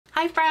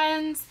Hi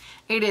friends!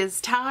 It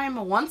is time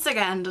once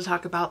again to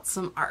talk about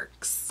some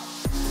arcs.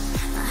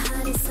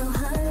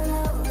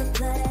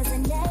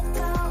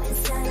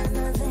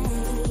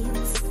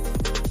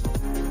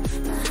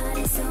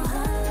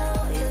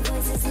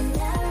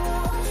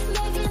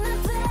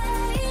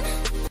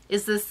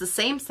 Is this the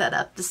same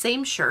setup, the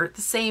same shirt,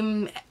 the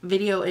same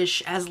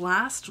video-ish as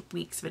last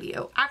week's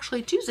video?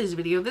 Actually, Tuesday's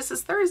video. This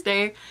is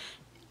Thursday.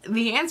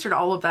 The answer to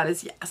all of that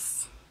is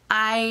yes.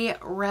 I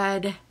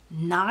read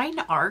 9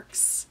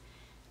 arcs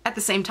at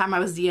the same time I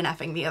was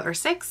DNFing the other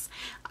 6.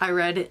 I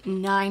read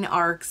 9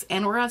 arcs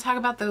and we're going to talk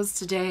about those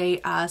today.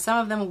 Some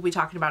of them we'll be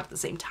talking about at the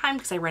same time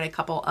because I read a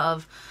couple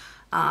of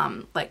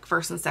like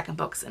first and second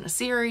books in a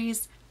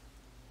series.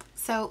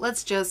 So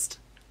let's just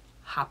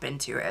hop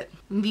into it.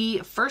 The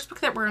first book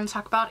that we're going to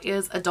talk about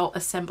is Adult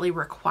Assembly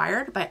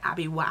Required by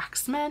Abby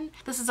Waxman.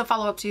 This is a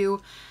follow-up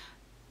to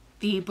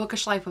The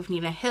Bookish Life of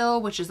Nina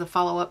Hill, which is a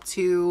follow-up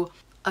to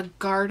A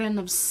Garden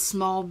of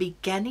Small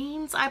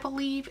Beginnings, I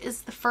believe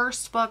is the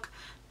first book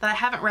that I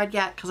haven't read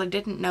yet because I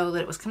didn't know that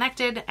it was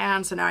connected,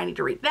 and so now I need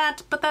to read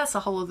that, but that's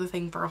a whole other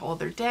thing for a whole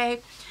other day.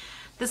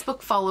 This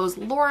book follows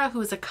Laura, who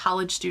is a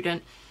college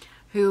student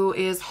who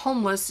is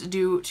homeless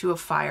due to a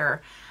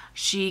fire.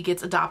 She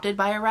gets adopted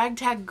by a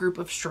ragtag group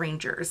of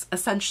strangers.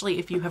 Essentially,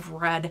 if you have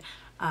read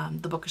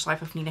The Bookish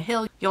Life of Nina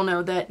Hill, you'll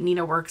know that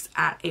Nina works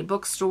at a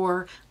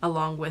bookstore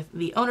along with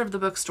the owner of the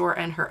bookstore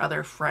and her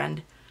other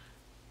friend,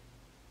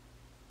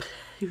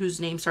 whose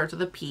name starts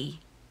with a P.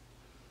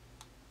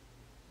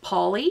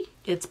 Polly?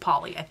 It's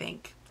Polly, I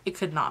think. It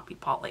could not be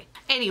Polly.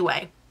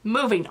 Anyway,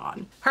 moving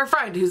on. Her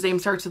friend, whose name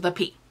starts with a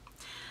P.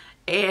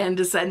 And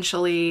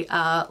essentially,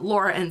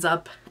 Laura ends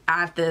up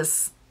at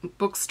this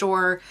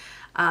bookstore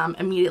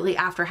immediately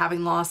after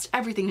having lost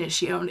everything that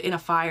she owned in a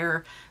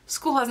fire.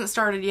 School hasn't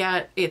started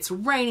yet. It's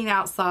raining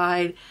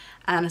outside.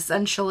 And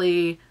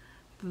essentially,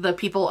 the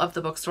people of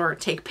the bookstore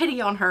take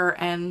pity on her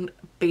and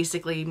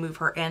basically move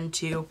her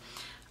into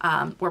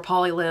where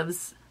Polly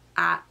lives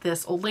at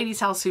this old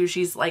lady's house who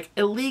she's like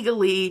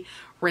illegally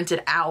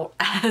rented out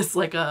as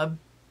like a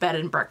bed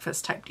and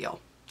breakfast type deal.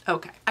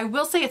 Okay. I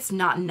will say it's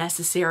not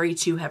necessary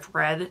to have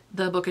read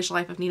The Bookish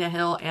Life of Nina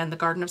Hill and The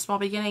Garden of Small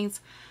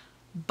Beginnings,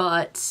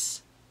 but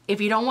if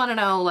you don't want to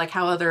know like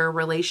how other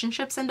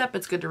relationships end up,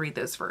 it's good to read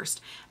those first.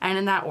 And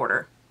in that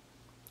order: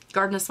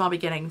 Garden of Small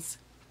Beginnings,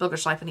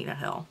 Bookish Life of Nina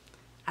Hill,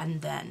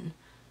 and then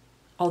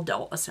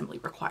Adult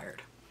Assembly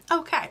Required.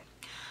 Okay.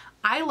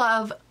 I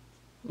love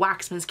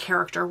Waxman's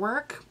character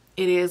work.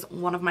 It is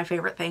one of my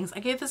favorite things. I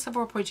gave this a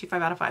 4.25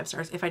 out of 5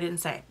 stars if I didn't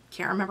say.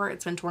 Can't remember.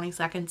 It's been 20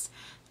 seconds.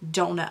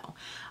 Don't know.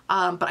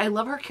 But I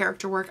love her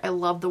character work. I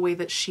love the way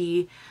that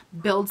she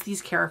builds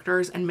these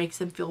characters and makes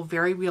them feel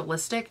very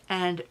realistic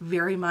and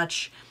very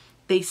much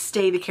they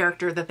stay the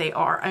character that they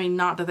are. I mean,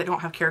 not that they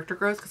don't have character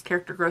growth, because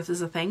character growth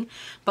is a thing,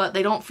 but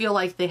they don't feel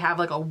like they have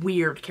like a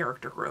weird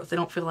character growth. They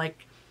don't feel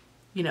like,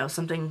 you know,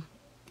 something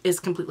is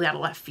completely out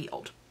of left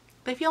field.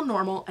 They feel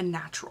normal and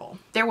natural.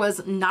 There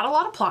was not a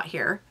lot of plot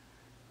here,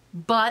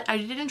 but I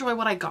did enjoy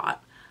what I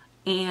got.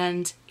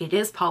 And it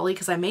is Polly,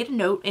 because I made a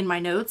note in my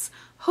notes,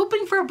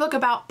 hoping for a book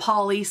about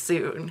Polly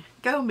soon.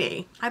 Go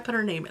me. I put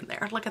her name in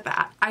there. Look at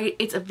that.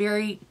 It's a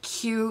very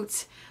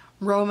cute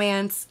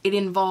romance. It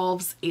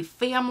involves a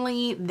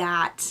family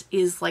that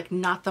is like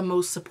not the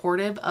most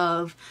supportive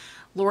of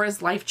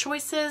Laura's life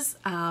choices.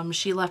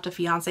 She left a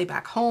fiance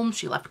back home.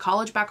 She left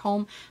college back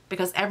home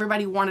because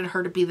everybody wanted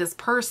her to be this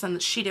person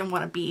that she didn't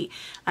want to be.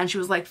 And she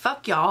was like,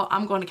 fuck y'all,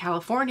 I'm going to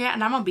California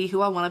and I'm going to be who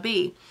I want to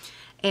be.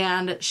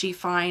 And she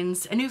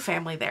finds a new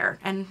family there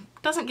and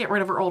doesn't get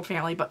rid of her old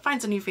family, but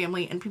finds a new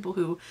family and people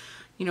who,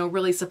 you know,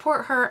 really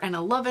support her and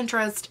a love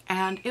interest.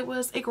 And it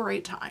was a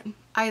great time.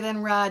 I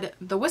then read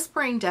The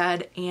Whispering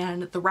Dead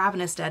and The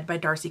Ravenous Dead by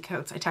Darcy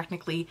Coates. I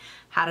technically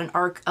had an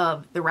arc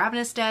of The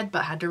Ravenous Dead,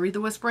 but had to read The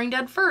Whispering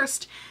Dead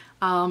first.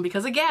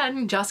 Because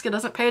again, Jessica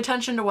doesn't pay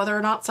attention to whether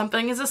or not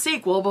something is a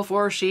sequel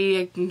before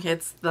she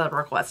hits the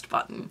request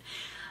button.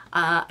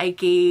 I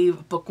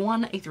gave book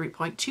 1 a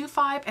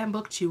 3.25 and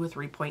book 2 a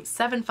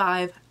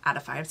 3.75 out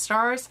of 5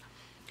 stars.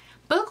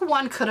 Book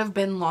 1 could have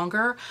been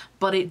longer,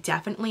 but it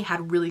definitely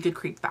had really good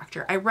creep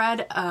factor. I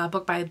read a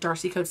book by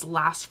Darcy Coates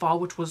last fall,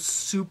 which was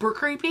super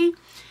creepy.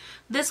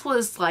 This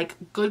was like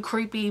good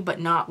creepy, but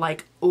not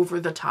like over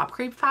the top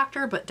creep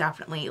factor, but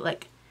definitely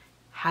like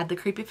had the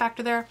creepy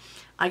factor there.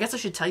 I guess I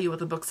should tell you what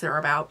the books are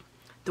about.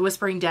 The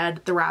Whispering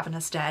Dead, The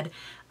Ravenous Dead.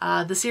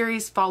 The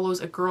series follows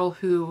a girl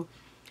who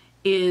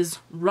is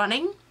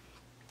running,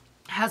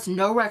 has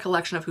no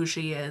recollection of who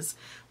she is,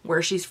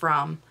 where she's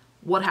from,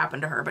 what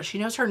happened to her, but she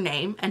knows her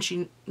name and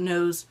she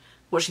knows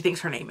what she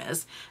thinks her name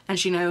is, and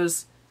she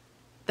knows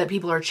that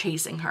people are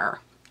chasing her.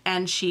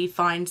 And she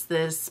finds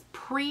this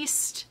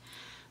priest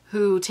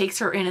who takes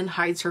her in and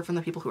hides her from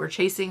the people who are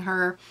chasing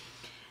her.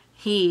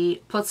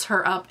 He puts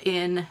her up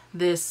in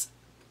this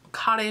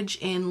cottage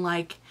in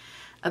like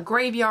a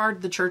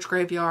graveyard, the church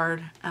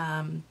graveyard.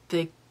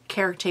 The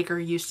caretaker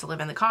used to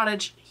live in the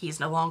cottage. He's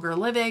no longer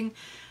living.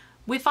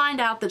 We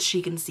find out that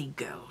she can see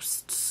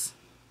ghosts.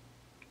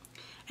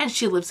 And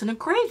she lives in a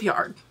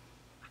graveyard.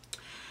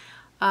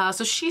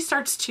 So she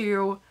starts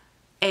to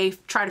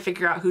try to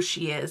figure out who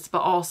she is, but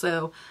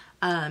also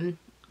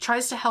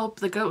tries to help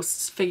the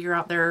ghosts figure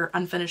out their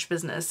unfinished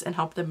business and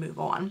help them move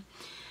on.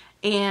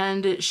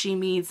 And she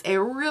meets a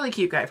really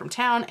cute guy from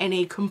town and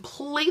a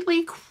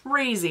completely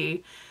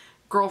crazy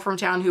girl from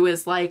town who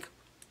is like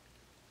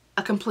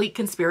a complete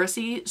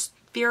conspiracy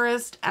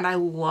theorist. And I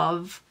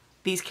love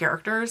these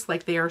characters.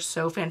 Like, they are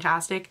so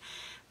fantastic,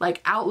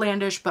 like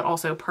outlandish, but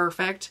also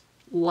perfect.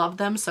 Love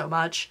them so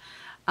much.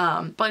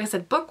 But like I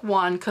said, book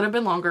 1 could have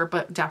been longer,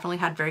 but definitely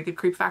had very good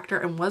creep factor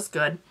and was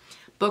good.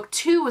 Book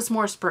 2 was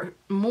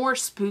more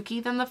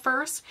spooky than the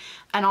first,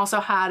 and also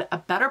had a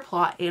better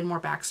plot and more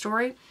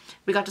backstory.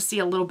 We got to see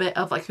a little bit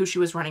of like who she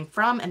was running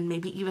from and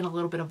maybe even a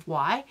little bit of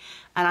why.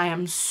 And I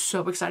am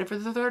so excited for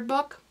the 3rd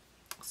book.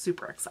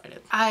 Super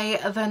excited.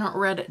 I then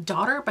read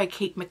Daughter by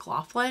Kate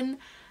McLaughlin.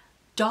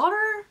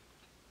 Daughter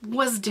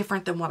was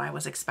different than what I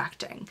was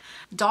expecting.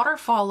 Daughter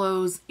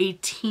follows a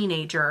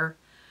teenager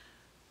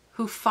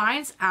who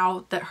finds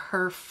out that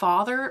her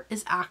father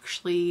is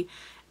actually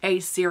a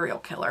serial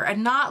killer,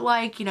 and not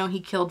like, you know, he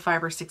killed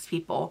 5 or 6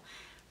 people.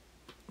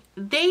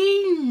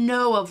 They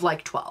know of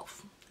like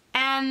 12,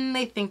 and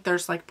they think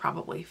there's like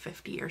probably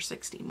 50 or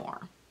 60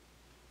 more.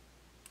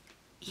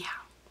 Yeah,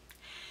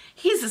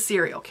 he's a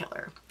serial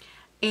killer.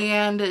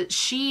 And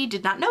she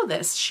did not know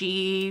this.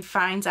 She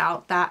finds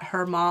out that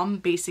her mom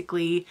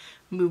basically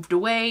moved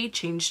away,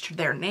 changed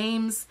their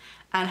names,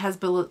 and has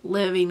been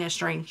living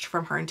estranged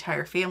from her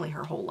entire family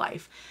her whole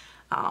life.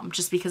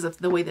 Just because of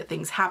the way that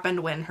things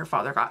happened when her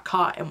father got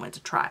caught and went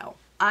to trial.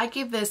 I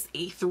give this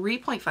a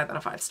 3.5 out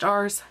of 5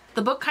 stars.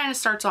 The book kind of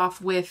starts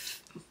off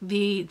with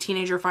the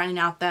teenager finding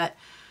out that,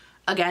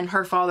 again,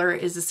 her father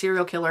is a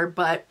serial killer,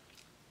 but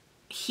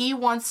he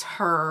wants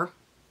her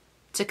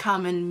to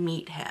come and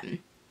meet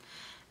him.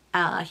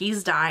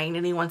 He's dying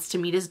and he wants to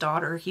meet his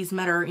daughter. He's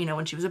met her, you know,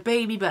 when she was a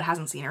baby, but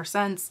hasn't seen her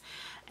since.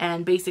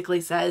 And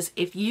basically says,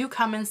 if you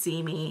come and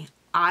see me,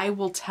 I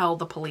will tell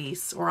the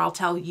police, or I'll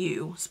tell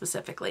you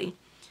specifically,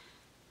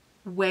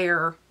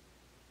 where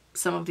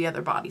some of the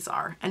other bodies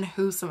are and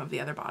who some of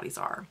the other bodies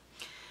are.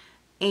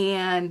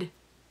 And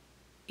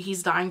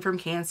he's dying from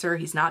cancer.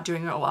 He's not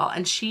doing it well.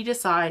 And she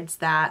decides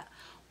that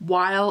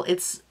while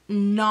it's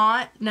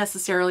not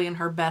necessarily in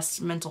her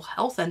best mental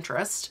health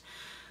interest,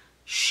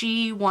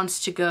 she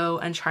wants to go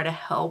and try to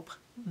help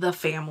the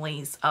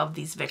families of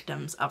these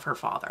victims of her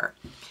father.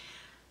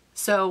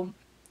 So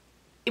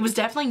it was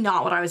definitely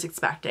not what I was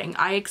expecting.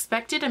 I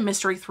expected a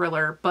mystery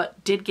thriller,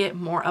 but did get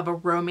more of a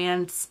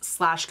romance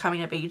 /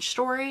 coming of age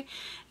story.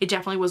 It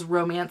definitely was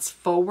romance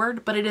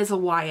forward, but it is a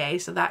YA,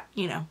 so that,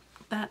 you know,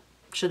 that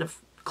should have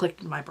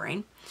clicked in my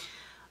brain.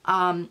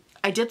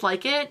 I did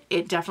like it.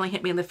 It definitely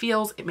hit me in the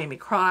feels. It made me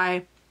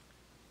cry.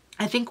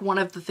 I think one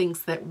of the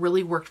things that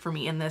really worked for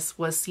me in this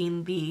was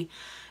seeing the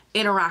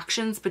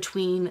interactions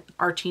between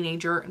our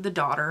teenager, the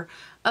daughter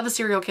of a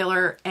serial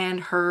killer, and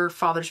her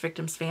father's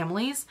victims'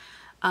 families.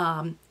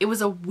 It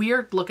was a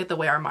weird look at the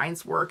way our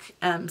minds work,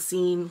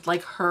 seeing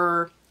like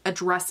her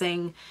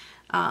addressing,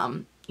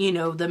 you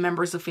know, the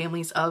members of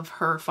families of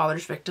her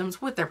father's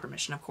victims with their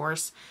permission, of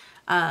course,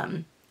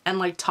 and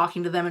like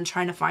talking to them and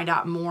trying to find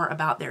out more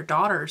about their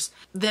daughters,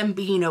 them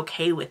being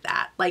okay with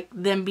that, like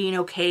them being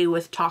okay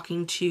with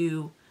talking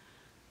to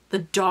the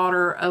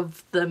daughter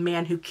of the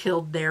man who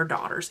killed their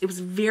daughters. It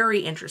was very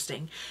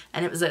interesting,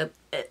 and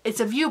it's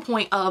a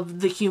viewpoint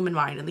of the human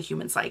mind and the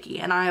human psyche,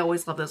 and I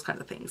always love those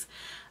kinds of things.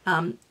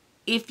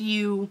 If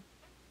you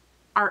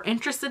are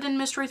interested in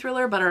mystery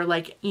thriller but are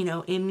like, you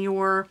know, in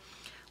your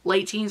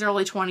late teens,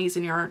 early 20s,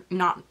 and you're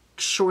not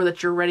sure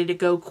that you're ready to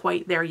go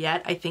quite there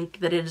yet, I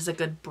think that it is a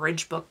good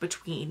bridge book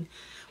between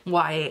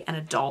YA and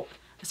adult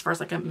as far as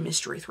like a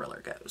mystery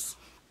thriller goes.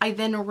 I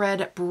then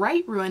read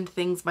Bright Ruined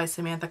Things by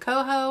Samantha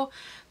Coho.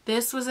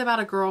 This was about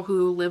a girl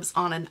who lives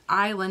on an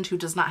island who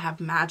does not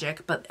have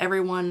magic, but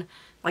everyone,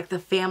 like the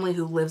family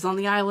who lives on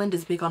the island,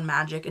 is big on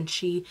magic, and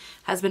she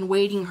has been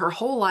waiting her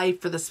whole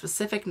life for the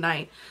specific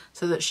night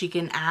so that she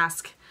can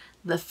ask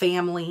the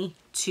family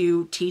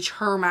to teach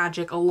her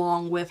magic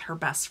along with her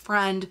best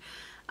friend,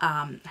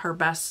 her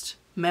best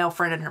male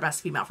friend and her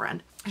best female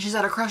friend. She's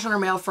had a crush on her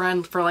male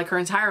friend for like her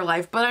entire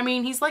life, but I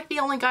mean, he's like the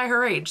only guy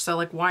her age, so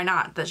like why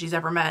not, that she's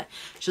ever met.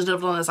 She's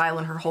lived on this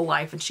island her whole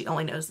life and she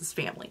only knows this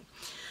family.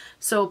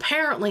 So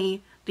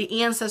apparently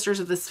the ancestors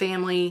of this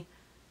family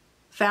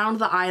found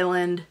the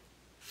island,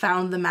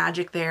 found the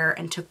magic there,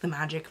 and took the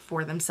magic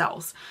for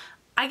themselves.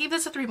 I gave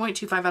this a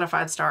 3.25 out of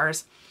 5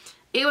 stars.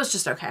 It was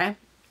just okay.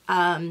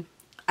 I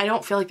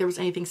don't feel like there was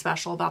anything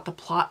special about the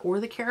plot or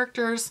the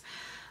characters.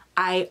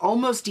 I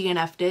almost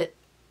DNF'd it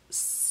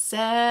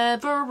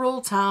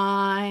several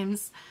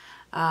times,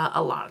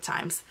 a lot of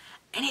times,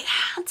 and it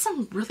had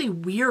some really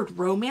weird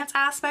romance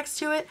aspects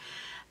to it.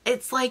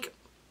 It's like,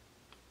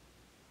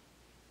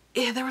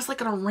 there was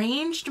like an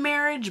arranged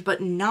marriage,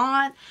 but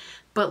not,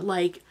 but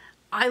like,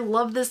 I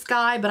love this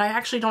guy, but I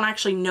actually don't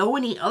actually know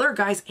any other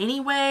guys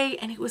anyway,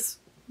 and it was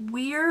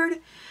weird.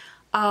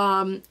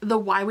 The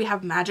why we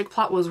have magic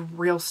plot was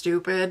real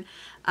stupid.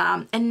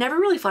 and never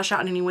really fleshed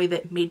out in any way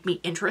that made me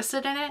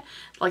interested in it.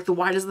 Like the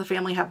why does the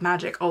family have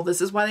magic? Oh,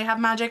 this is why they have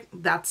magic?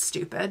 That's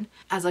stupid.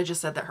 As I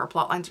just said that her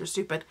plot lines are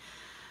stupid.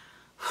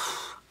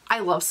 I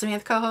love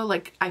Samantha Coho.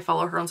 Like, I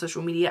follow her on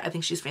social media. I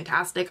think she's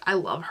fantastic. I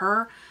love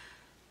her.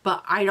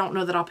 But I don't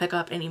know that I'll pick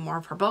up any more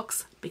of her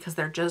books because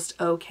they're just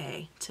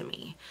okay to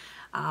me.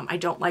 I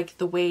don't like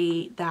the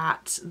way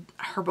that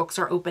her books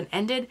are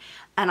open-ended,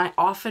 and I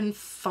often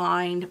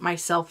find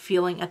myself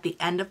feeling at the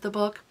end of the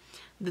book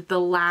that the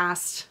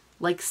last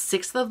like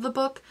sixth of the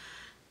book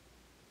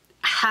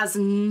has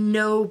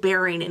no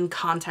bearing in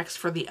context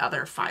for the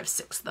other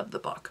 5/6 of the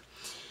book.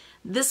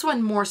 This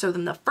one more so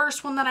than the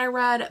first one that I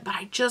read, but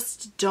I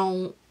just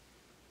don't,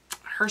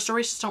 her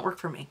stories just don't work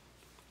for me,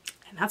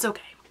 and that's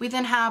okay. We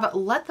then have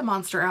Let the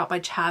Monster Out by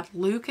Chad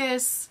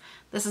Lucas.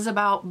 This is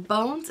about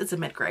Bones. It's a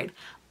mid-grade.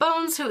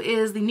 Bones, who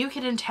is the new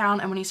kid in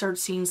town, and when he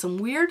starts seeing some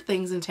weird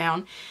things in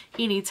town,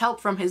 he needs help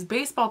from his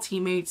baseball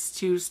teammates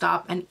to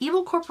stop an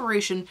evil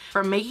corporation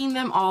from making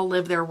them all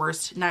live their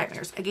worst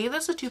nightmares. I gave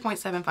this a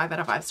 2.75 out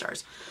of 5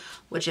 stars,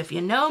 which, if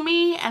you know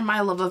me and my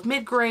love of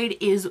mid-grade,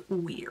 is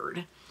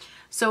weird.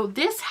 So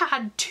this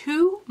had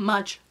too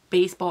much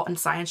baseball and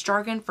science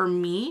jargon for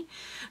me,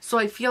 so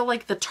I feel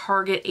like the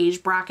target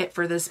age bracket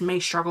for this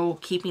may struggle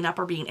keeping up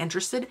or being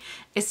interested,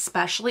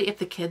 especially if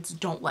the kids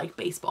don't like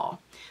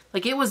baseball.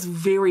 Like, it was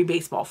very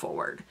baseball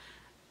forward,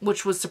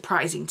 which was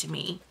surprising to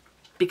me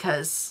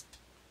because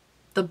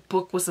the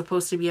book was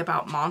supposed to be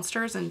about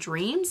monsters and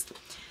dreams.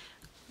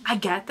 I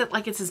get that,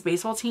 like, it's his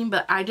baseball team,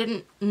 but I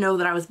didn't know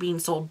that I was being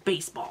sold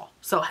baseball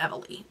so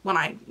heavily when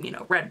I,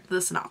 read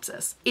the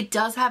synopsis. It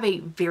does have a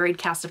varied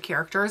cast of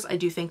characters. I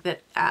do think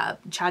that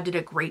Chad did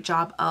a great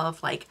job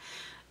of, like,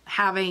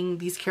 having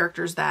these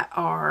characters that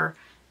are,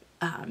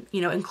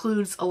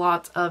 includes a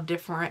lot of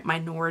different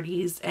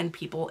minorities and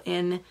people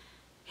in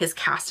his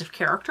cast of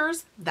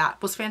characters.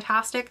 That was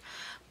fantastic.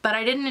 But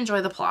I didn't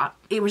enjoy the plot.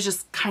 It was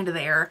just kind of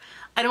there.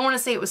 I don't want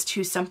to say it was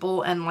too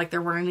simple and like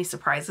there weren't any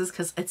surprises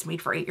because it's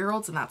made for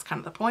 8-year-olds and that's kind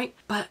of the point.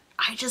 But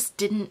I just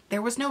didn't,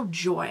 there was no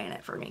joy in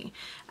it for me.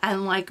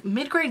 And like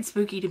mid-grade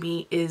spooky to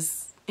me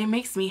is, it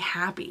makes me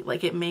happy.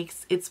 Like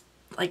it's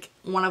like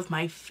one of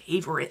my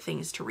favorite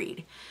things to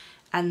read.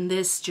 And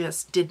this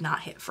just did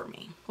not hit for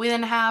me. We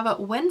then have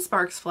When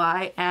Sparks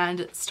Fly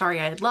and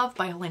Starry-Eyed Love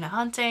by Helena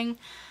Hunting.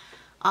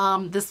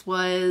 This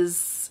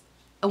was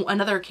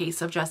another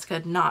case of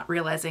Jessica not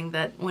realizing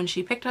that when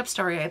she picked up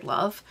Starry-Eyed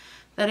Love,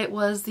 that it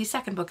was the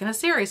second book in a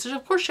series. So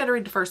of course she had to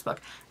read the first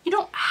book. You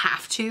don't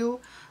have to.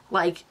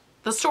 Like,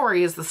 the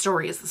story is the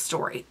story is the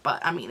story.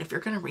 But I mean, if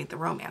you're going to read the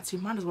romance, you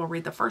might as well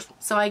read the first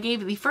one. So I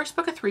gave the first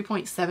book a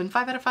 3.75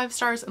 out of 5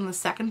 stars and the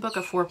second book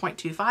a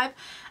 4.25.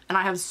 And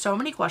I have so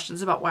many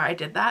questions about why I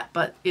did that,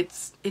 but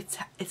it's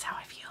how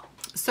I feel.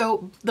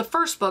 So the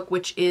first book,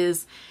 which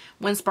is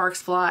When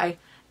Sparks Fly,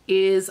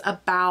 is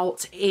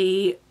about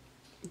a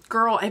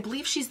girl. I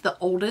believe she's the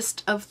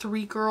oldest of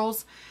 3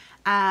 girls,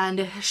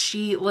 and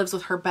she lives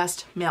with her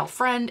best male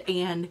friend,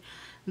 and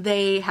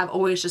they have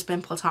always just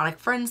been platonic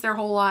friends their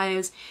whole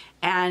lives.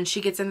 And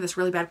she gets into this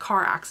really bad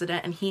car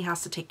accident and he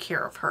has to take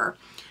care of her,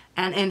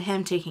 and in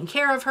him taking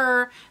care of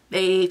her,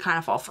 they kind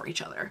of fall for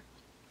each other.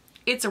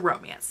 It's a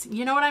romance,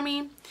 you know what I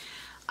mean?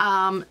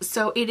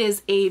 So it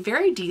is a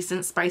very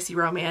decent, spicy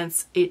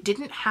romance. It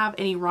didn't have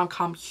any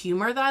rom-com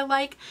humor that I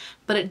like,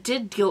 but it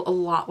did deal a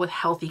lot with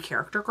healthy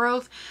character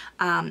growth,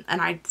 and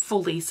I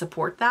fully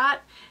support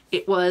that.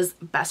 It was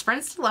best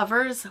friends to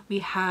lovers. We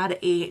had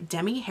a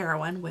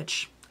demi-heroine,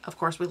 which of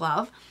course we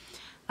love.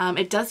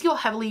 It does deal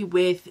heavily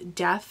with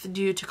death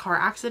due to car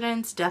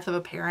accidents, death of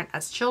a parent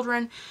as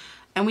children,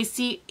 and we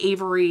see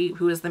Avery,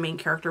 who is the main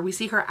character, we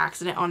see her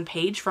accident on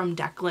page from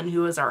Declan,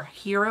 who is our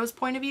hero's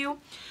point of view.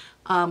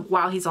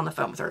 While he's on the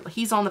phone with her.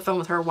 He's on the phone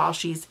with her while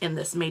she's in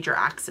this major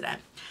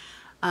accident.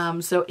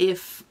 So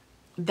if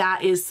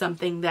that is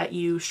something that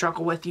you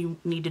struggle with, you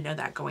need to know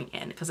that going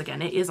in, because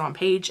again, it is on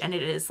page and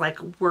it is like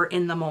we're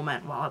in the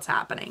moment while it's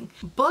happening.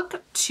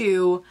 Book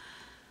 2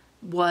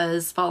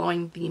 was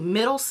following the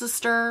middle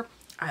sister.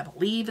 I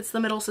believe it's the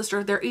middle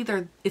sister.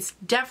 It's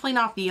definitely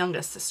not the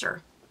youngest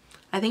sister.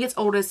 I think it's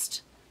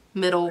oldest,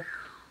 middle,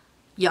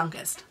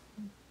 youngest,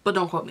 but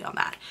don't quote me on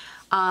that.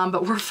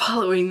 But we're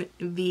following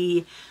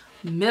the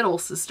middle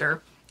sister,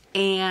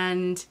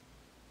 and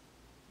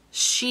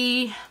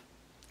she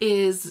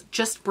is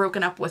just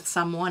broken up with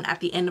someone at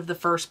the end of the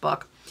first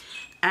book,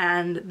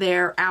 and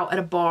they're out at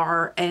a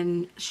bar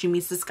and she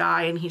meets this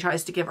guy and he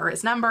tries to give her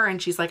his number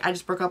and she's like, I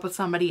just broke up with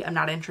somebody, I'm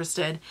not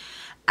interested.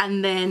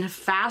 And then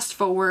fast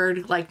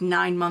forward like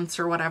 9 months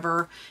or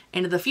whatever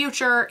into the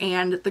future,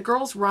 and the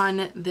girls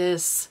run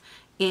this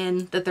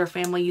inn that their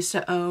family used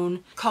to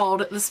own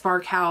called the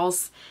Spark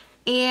House,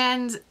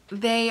 and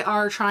they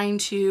are trying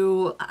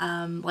to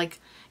like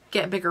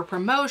get bigger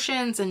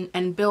promotions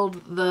and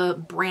build the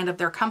brand of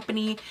their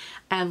company.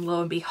 And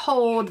lo and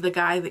behold, the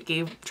guy that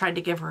tried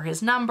to give her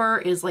his number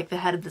is like the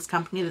head of this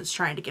company that's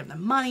trying to give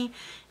them money.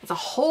 It's a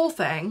whole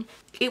thing.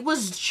 It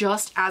was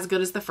just as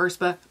good as the first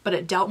book, but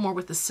it dealt more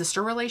with the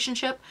sister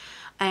relationship.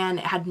 and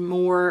it had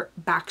more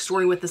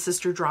backstory with the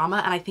sister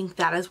drama, and I think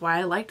that is why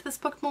I liked this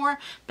book more,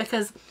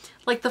 because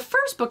like the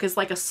first book is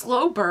like a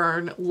slow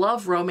burn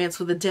love romance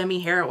with a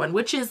demi-heroine,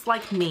 which is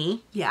like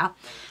me, yeah.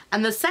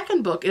 And the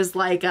second book is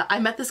like, I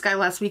met this guy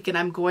last week and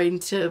I'm going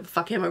to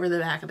fuck him over the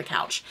back of the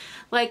couch.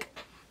 Like,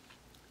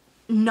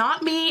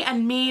 not me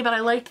and me, but I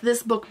liked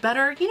this book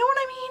better. You know what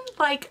I mean?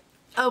 Like,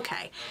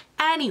 okay.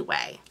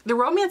 Anyway, the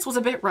romance was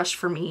a bit rushed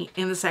for me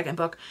in the second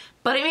book,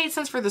 but it made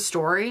sense for the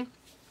story.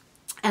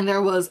 And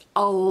there was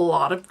a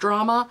lot of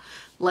drama,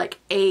 like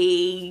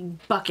a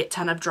bucket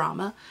ton of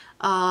drama.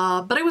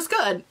 But it was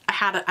good. I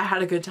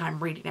had a good time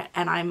reading it,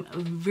 and I'm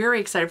very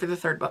excited for the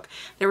third book.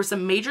 There were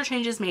some major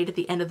changes made at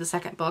the end of the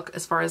second book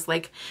as far as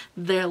like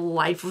the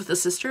life of the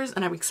sisters,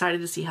 and I'm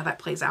excited to see how that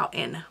plays out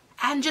in.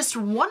 And just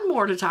one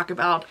more to talk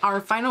about. Our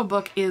final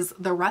book is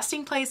The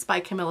Resting Place by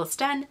Camilla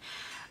Sten.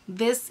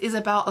 This is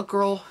about a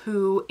girl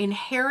who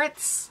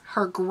inherits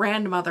her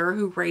grandmother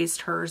who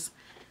raised her's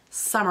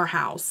summer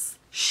house.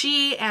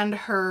 She and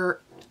her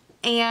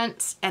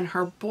aunt and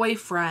her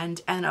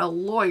boyfriend and a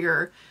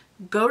lawyer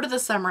go to the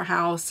summer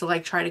house to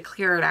like try to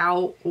clear it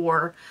out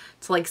or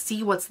to like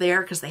see what's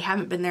there because they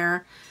haven't been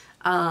there,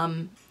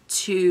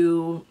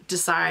 to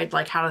decide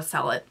like how to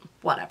sell it,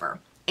 whatever.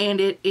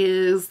 And it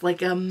is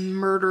like a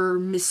murder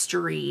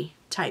mystery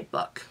type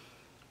book.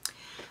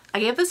 I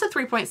gave this a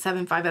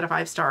 3.75 out of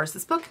 5 stars.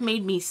 This book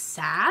made me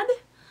sad,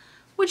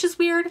 which is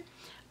weird.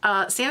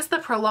 Sans the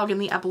prologue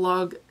and the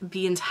epilogue,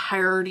 the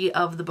entirety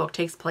of the book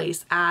takes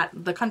place at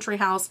the country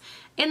house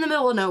in the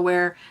middle of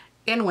nowhere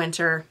in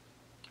winter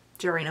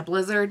during a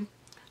blizzard.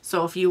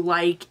 So if you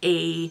like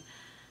a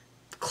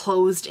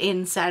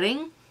closed-in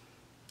setting,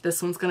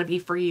 this one's going to be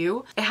for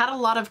you. It had a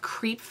lot of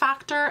creep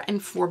factor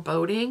and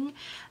foreboding,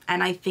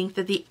 and I think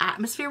that the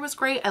atmosphere was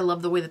great. I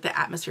love the way that the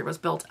atmosphere was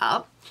built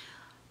up.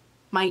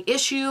 My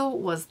issue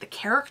was the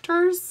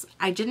characters.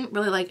 I didn't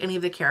really like any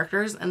of the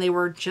characters, and they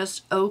were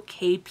just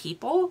okay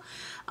people.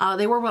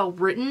 They were well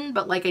written,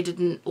 but like I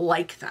didn't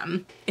like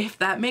them, if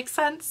that makes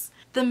sense.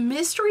 The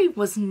mystery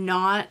was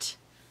not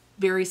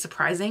very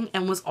surprising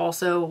and was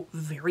also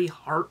very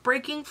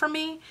heartbreaking for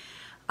me.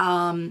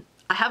 I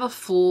have a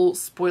full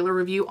spoiler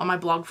review on my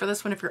blog for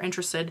this one if you're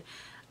interested.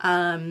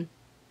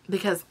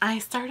 Because I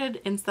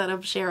started, instead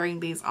of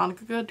sharing these on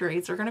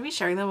Goodreads, we're going to be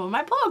sharing them on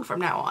my blog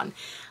from now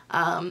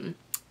on.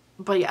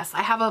 But yes,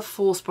 I have a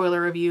full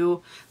spoiler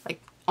review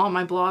like on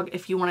my blog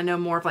if you want to know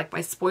more of like my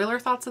spoiler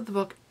thoughts of the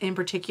book in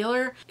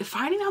particular.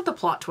 Finding out the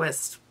plot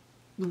twist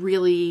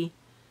really,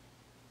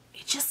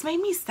 it just made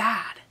me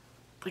sad.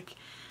 Like,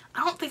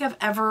 I don't think I've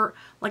ever,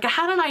 like I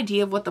had an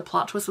idea of what the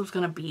plot twist was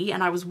going to be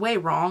and I was way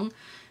wrong,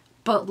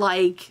 but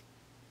like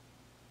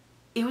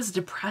it was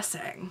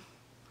depressing.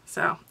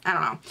 So I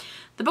don't know.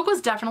 The book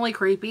was definitely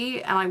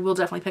creepy and I will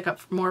definitely pick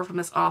up more from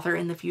this author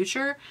in the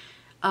future.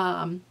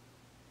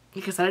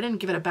 Because I didn't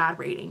give it a bad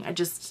rating. I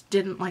just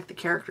didn't like the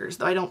characters,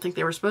 though I don't think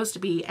they were supposed to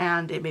be,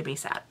 and it made me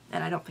sad,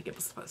 and I don't think it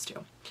was supposed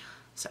to.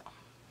 So,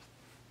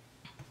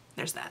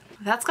 there's that.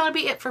 That's gonna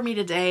be it for me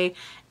today.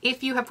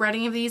 If you have read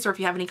any of these, or if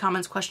you have any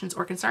comments, questions,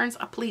 or concerns,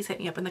 please hit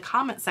me up in the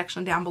comment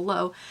section down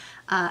below.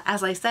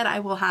 As I said, I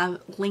will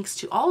have links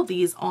to all of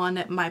these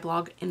on my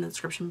blog in the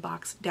description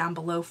box down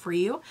below for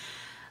you.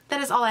 That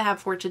is all I have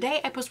for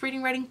today. I post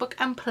reading, writing, book,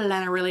 and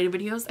planner related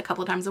videos a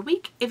couple of times a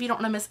week. If you don't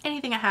want to miss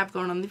anything I have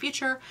going on in the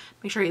future,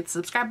 make sure you hit the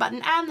subscribe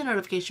button and the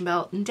notification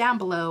bell down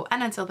below.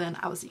 And until then,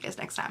 I will see you guys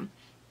next time.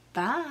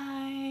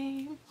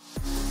 Bye!